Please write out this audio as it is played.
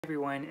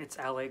Everyone, it's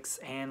Alex,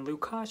 and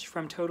Lukash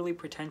from Totally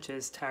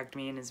Pretentious tagged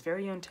me in his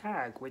very own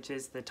tag, which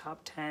is the top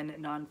 10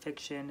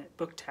 nonfiction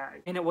book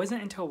tag. And it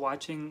wasn't until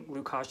watching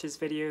Lukash's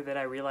video that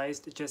I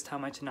realized just how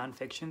much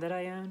nonfiction that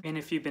I own. And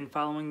if you've been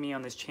following me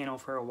on this channel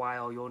for a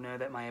while, you'll know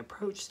that my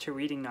approach to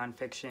reading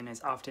nonfiction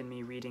is often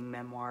me reading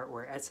memoir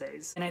or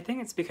essays. And I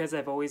think it's because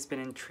I've always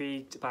been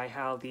intrigued by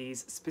how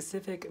these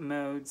specific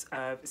modes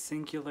of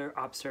singular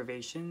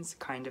observations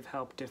kind of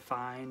help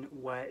define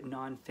what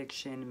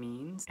nonfiction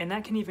means. And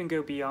that can even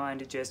go beyond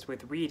just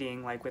with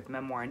reading, like with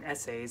memoir and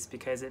essays,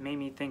 because it made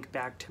me think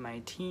back to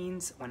my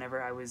teens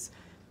whenever I was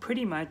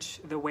pretty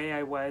much the way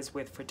I was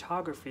with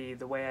photography,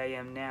 the way I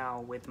am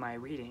now with my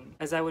reading,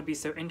 as I would be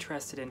so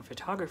interested in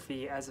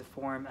photography as a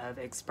form of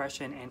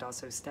expression and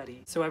also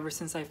study. So ever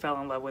since I fell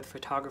in love with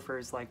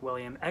photographers like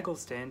William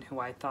Eggleston, who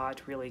I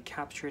thought really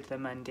captured the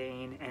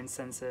mundane and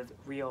sense of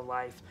real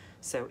life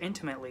so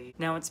intimately,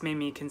 now it's made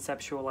me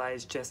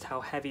conceptualize just how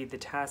heavy the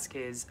task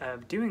is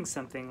of doing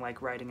something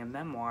like writing a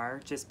memoir,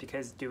 just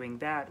because doing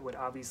that would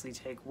obviously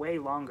take way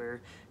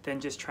longer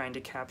than just trying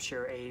to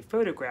capture a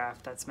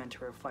photograph that's meant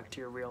to reflect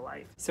your real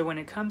life. So when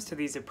it comes to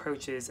these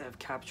approaches of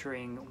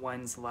capturing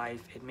one's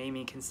life, it made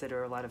me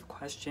consider a lot of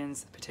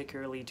questions,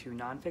 particularly to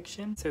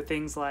nonfiction. So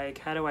things like,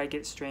 how do I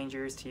get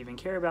strangers to even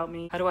care about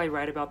me? How do I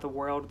write about the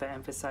world that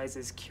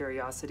emphasizes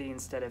curiosity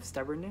instead of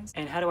stubbornness?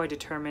 And how do I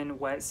determine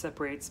what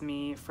separates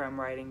me from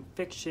writing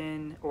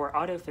fiction or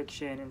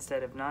autofiction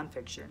instead of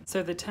nonfiction?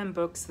 So the 10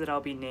 books that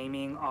I'll be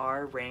naming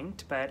are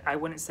ranked, but I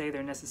wouldn't say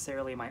they're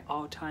necessarily my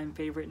all-time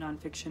favorite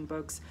nonfiction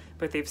books,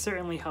 but they've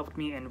certainly helped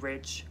me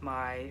enrich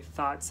my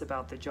thoughts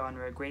about the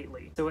genre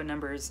greatly. So at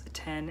numbers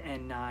 10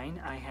 and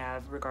 9, I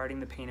have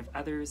Regarding the Pain of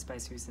Others by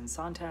Susan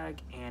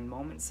Sontag and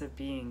Moments of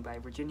Being by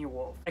Virginia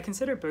Woolf. I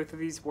consider both of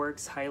these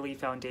works highly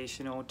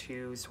foundational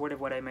to sort of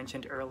what I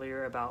mentioned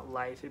earlier about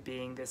life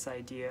being this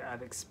idea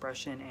of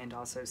expression and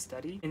also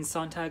study. In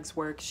Sontag's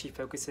work, she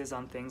focuses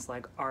on things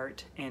like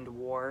art and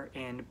war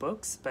and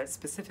books, but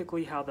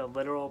specifically how the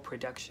literal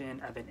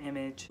production of an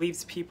image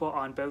leaves people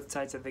on both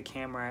sides of the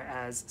camera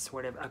as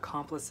sort of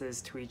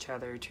accomplices to each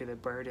other to the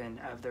burden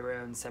of their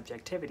own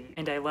subjectivity.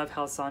 And I love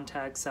how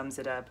Sontag sums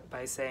it up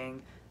by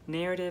saying,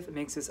 "Narrative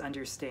makes us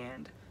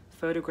understand.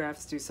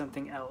 Photographs do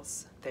something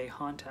else. They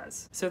haunt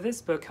us." So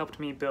this book helped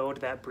me build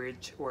that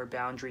bridge or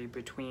boundary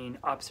between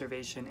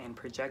observation and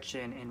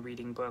projection in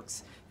reading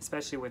books,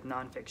 especially with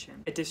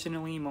nonfiction.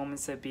 Additionally,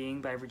 Moments of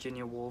Being by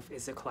Virginia Woolf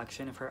is a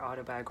collection of her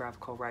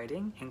autobiographical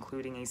writing,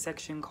 including a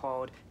section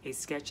called A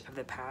Sketch of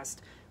the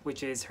Past,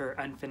 which is her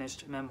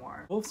unfinished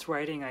memoir. Woolf's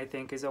writing, I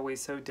think, is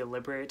always so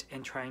deliberate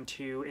in trying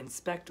to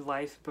inspect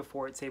life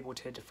before it's able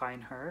to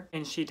define her,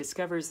 and she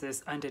discovers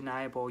this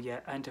undeniable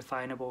yet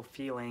undefinable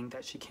feeling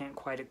that she can't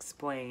quite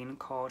explain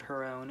called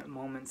her own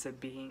moments of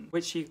being,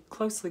 which she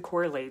closely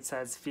correlates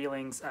as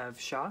feelings of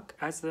shock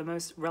as the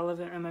most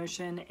relevant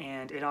emotion,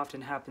 and it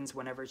often happens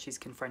whenever she's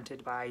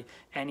confronted by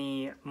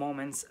any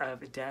moments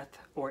of death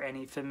or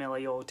any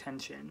familial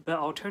tension. But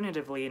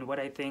alternatively, and what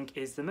I think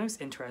is the most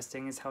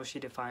interesting, is how she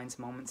defines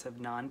moments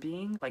of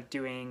non-being, like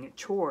doing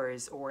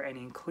chores or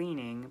any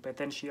cleaning, but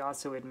then she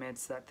also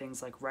admits that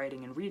things like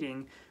writing and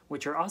reading,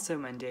 which are also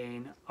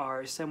mundane,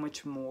 are so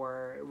much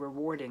more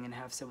rewarding and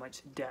have so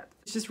much depth.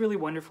 It's just really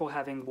wonderful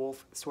having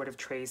Woolf sort of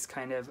trace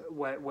kind of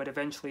what would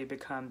eventually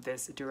become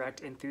this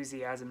direct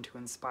enthusiasm to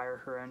inspire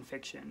her own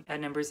fiction. At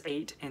numbers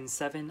 8 and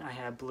 7, I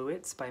have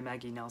Bluets by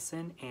Maggie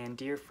Nelson and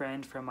Dear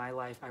Friend from My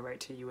Life I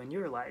Write to You in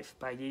Your Life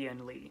by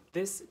Yiyun.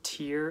 This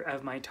tier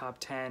of my top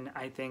 10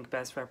 I think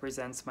best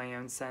represents my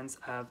own sense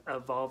of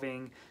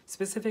evolving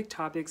specific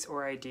topics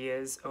or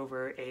ideas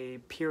over a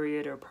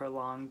period or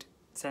prolonged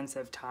sense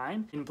of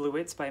time. In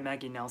Bluets by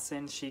Maggie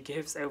Nelson, she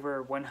gives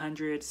over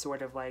 100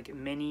 sort of like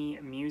mini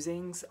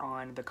musings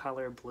on the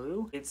color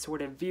blue. It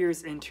sort of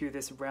veers into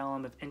this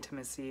realm of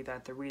intimacy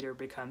that the reader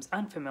becomes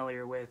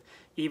unfamiliar with,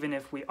 even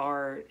if we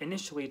are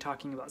initially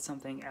talking about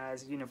something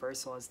as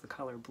universal as the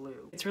color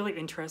blue. It's really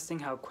interesting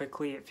how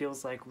quickly it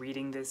feels like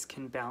reading this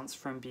can bounce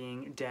from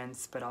being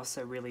dense but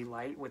also really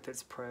light with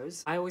its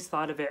prose. I always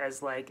thought of it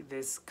as like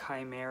this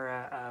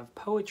chimera of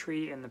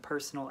poetry and the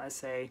personal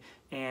essay,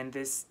 and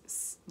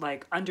this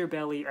like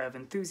underbelly of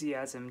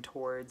enthusiasm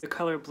towards the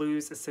color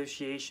blue's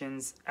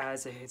associations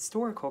as a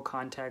historical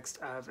context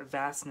of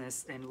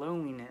vastness and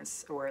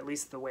loneliness, or at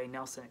least the way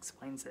Nelson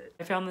explains it.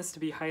 I found this to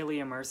be highly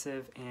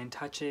immersive and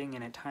touching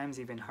and at times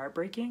even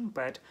heartbreaking,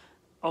 but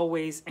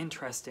always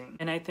interesting.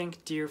 And I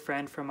think Dear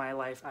Friend from My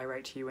Life I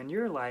Write to You in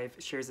Your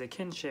Life shares a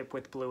kinship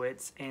with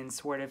Bluets in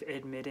sort of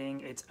admitting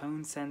its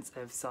own sense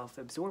of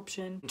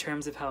self-absorption in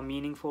terms of how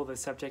meaningful the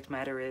subject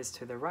matter is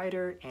to the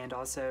writer, and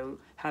also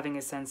having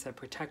a sense of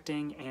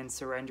protecting and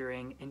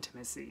surrendering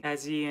intimacy.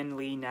 As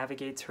Yiyun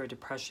navigates her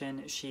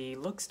depression, she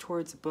looks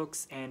towards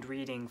books and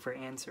reading for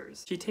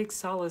answers. She takes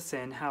solace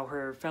in how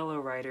her fellow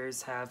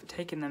writers have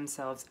taken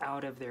themselves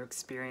out of their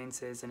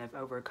experiences and have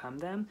overcome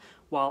them,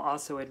 while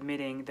also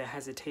admitting the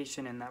hesitation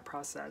hesitation in that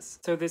process.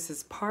 So this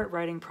is part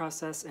writing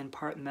process and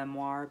part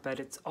memoir, but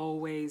it's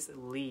always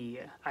Lee.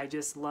 I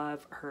just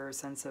love her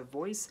sense of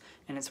voice,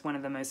 and it's one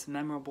of the most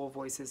memorable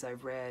voices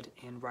I've read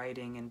in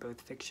writing in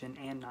both fiction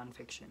and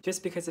nonfiction.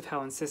 Just because of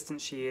how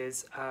insistent she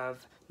is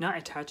of not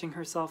attaching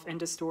herself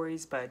into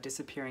stories, but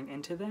disappearing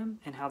into them,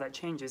 and how that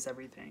changes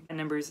everything. At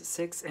numbers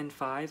 6 and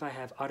 5, I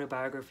have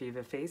Autobiography of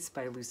a Face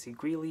by Lucy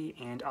Grealy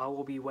and All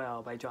Will Be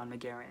Well by John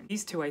McGahern.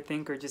 These two, I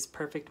think, are just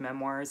perfect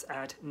memoirs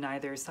at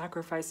neither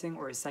sacrificing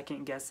or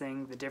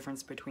second-guessing the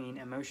difference between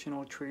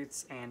emotional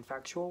truths and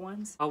factual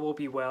ones. All Will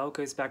Be Well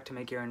goes back to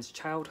McGahern's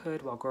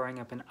childhood while growing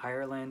up in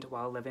Ireland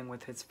while living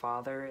with his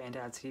father and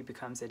as he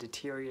becomes a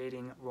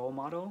deteriorating role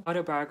model.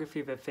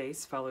 Autobiography of a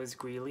Face follows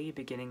Grealy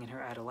beginning in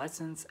her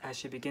adolescence as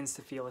she begins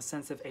to feel a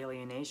sense of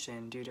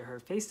alienation due to her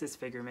face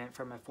disfigurement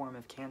from a form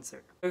of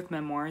cancer. Both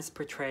memoirs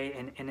portray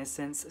an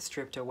innocence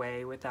stripped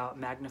away without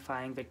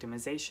magnifying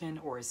victimization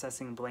or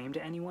assessing blame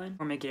to anyone.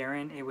 For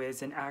McGahern, it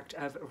was an act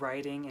of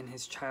writing in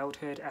his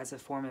childhood as a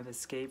form of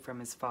escape from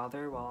his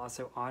father while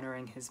also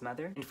honoring his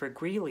mother. And for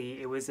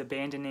Grealy, it was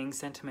abandoning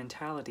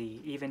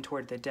sentimentality even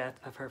toward the death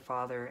of her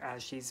father,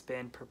 as she's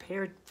been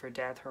prepared for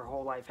death her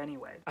whole life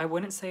anyway. I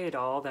wouldn't say at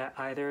all that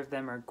either of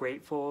them are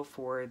grateful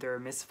for their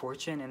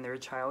misfortune in their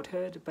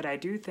childhood, but I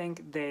do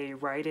think they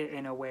write it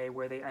in a way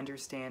where they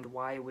understand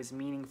why it was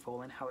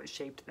meaningful and how it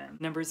shaped them.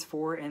 Numbers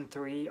 4 and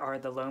 3 are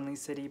The Lonely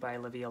City by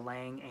Olivia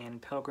Laing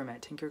and Pilgrim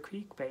at Tinker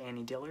Creek by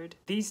Annie Dillard.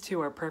 These two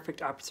are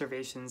perfect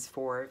observations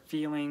for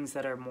feelings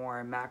that are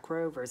more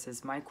macro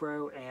versus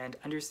micro and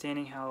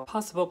understanding how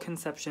possible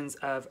conceptions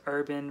of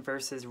urban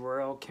versus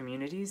rural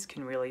communities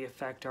can really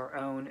affect our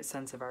own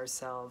sense of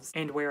ourselves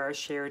and where our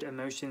shared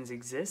emotions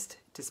exist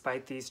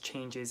despite these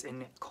changes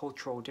in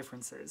cultural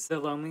differences. The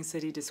Lonely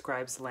City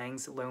describes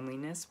Lang's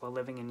loneliness while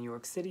living in New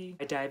York City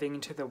by diving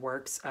into the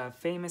works of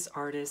famous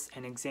artists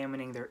and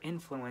examining their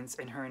influence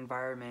in her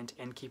environment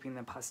and keeping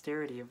the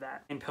posterity of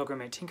that. And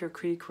Pilgrim at Tinker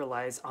Creek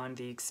relies on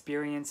the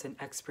experience and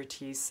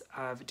expertise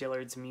of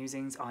Dillard's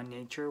musings on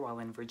nature while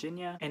in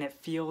Virginia, and it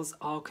feels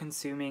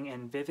all-consuming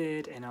and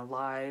vivid and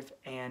alive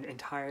and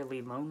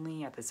entirely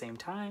lonely at the same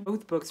time.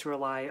 Both books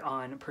rely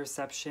on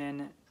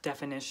perception,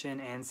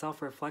 definition, and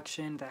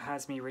self-reflection that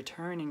has me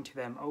returning to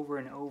them over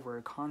and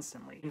over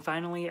constantly. And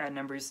finally, at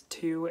numbers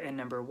 2 and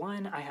number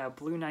 1, I have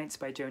Blue Nights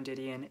by Joan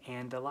Didion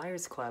and The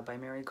Liars Club by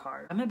Mary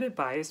Karr. I'm a bit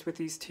biased with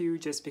these two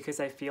just because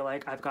I feel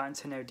like I've gotten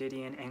to know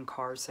Didion and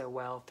Karr so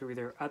well through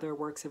their other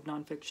works of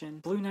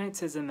nonfiction. Blue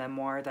Nights is a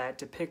memoir that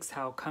depicts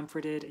how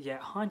comforted yet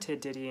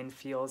haunted Didion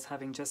feels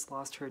having just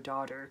lost her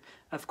daughter,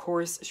 of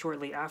course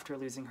shortly after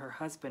losing her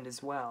husband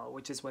as well,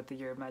 which is what The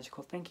Year of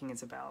Magical Thinking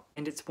is about.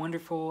 And it's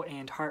wonderful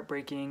and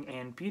heartbreaking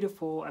and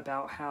beautiful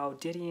about how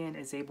Didion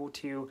is able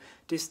to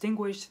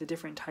distinguish the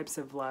different types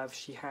of love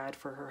she had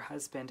for her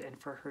husband and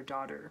for her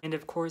daughter. And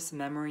of course,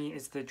 memory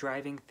is the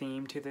driving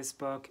theme to this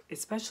book,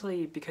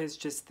 especially because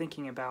just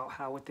thinking about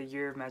how with The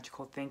Year of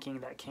Magical Thinking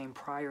that came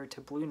prior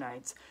to Blue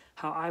Nights,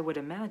 how I would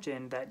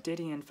imagine that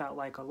Didion felt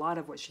like a lot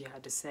of what she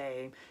had to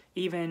say,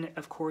 even,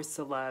 of course,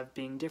 the love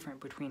being different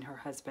between her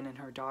husband and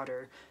her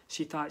daughter,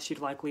 she thought she'd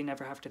likely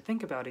never have to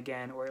think about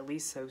again, or at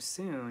least so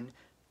soon,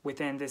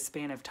 within this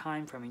span of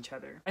time from each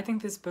other. I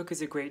think this book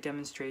is a great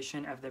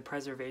demonstration of the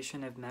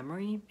preservation of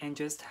memory and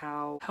just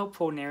how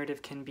helpful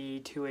narrative can be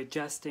to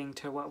adjusting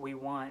to what we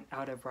want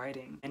out of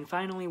writing. And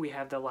finally, we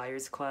have The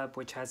Liars Club,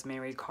 which has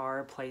Mary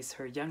Karr place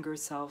her younger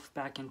self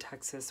back in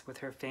Texas with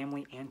her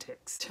family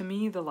antics. To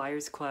me, The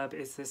Liars Club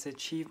is this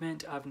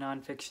achievement of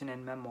nonfiction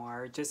and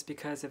memoir just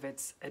because of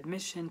its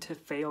admission to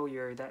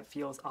failure that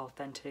feels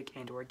authentic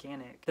and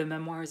organic. The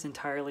memoir is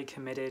entirely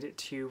committed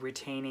to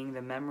retaining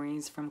the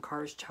memories from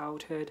Karr's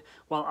childhood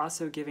while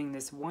also giving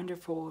this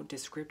wonderful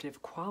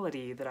descriptive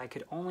quality that I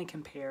could only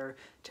compare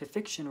to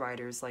fiction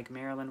writers like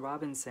Marilynne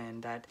Robinson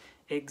that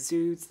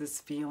exudes this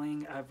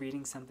feeling of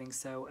reading something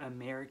so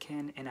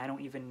American, and I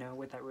don't even know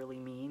what that really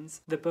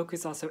means. The book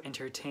is also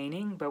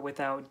entertaining, but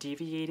without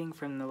deviating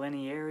from the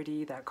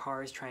linearity that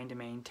Karr is trying to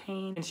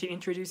maintain, and she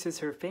introduces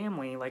her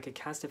family like a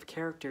cast of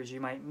characters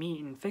you might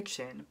meet in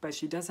fiction, but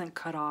she doesn't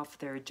cut off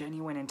their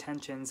genuine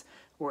intentions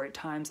or at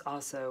times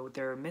also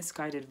their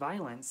misguided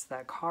violence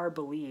that Karr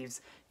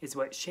believes is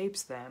what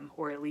shapes them,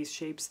 or at least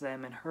shapes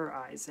them in her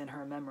eyes, in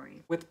her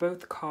memory. With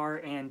both Karr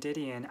and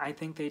Didion, I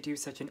think they do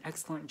such an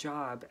excellent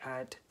job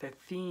at the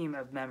theme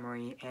of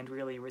memory and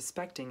really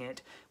respecting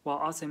it, while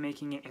also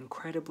making it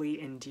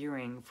incredibly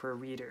endearing for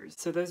readers.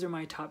 So those are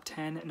my top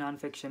 10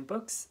 nonfiction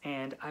books,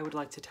 and I would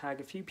like to tag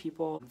a few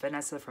people: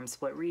 Vanessa from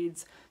Split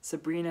Reads,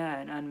 Sabrina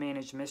and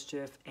Unmanaged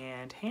Mischief,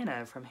 and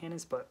Hannah from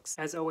Hannah's Books.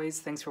 As always,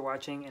 thanks for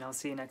watching, and I'll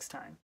see you next time.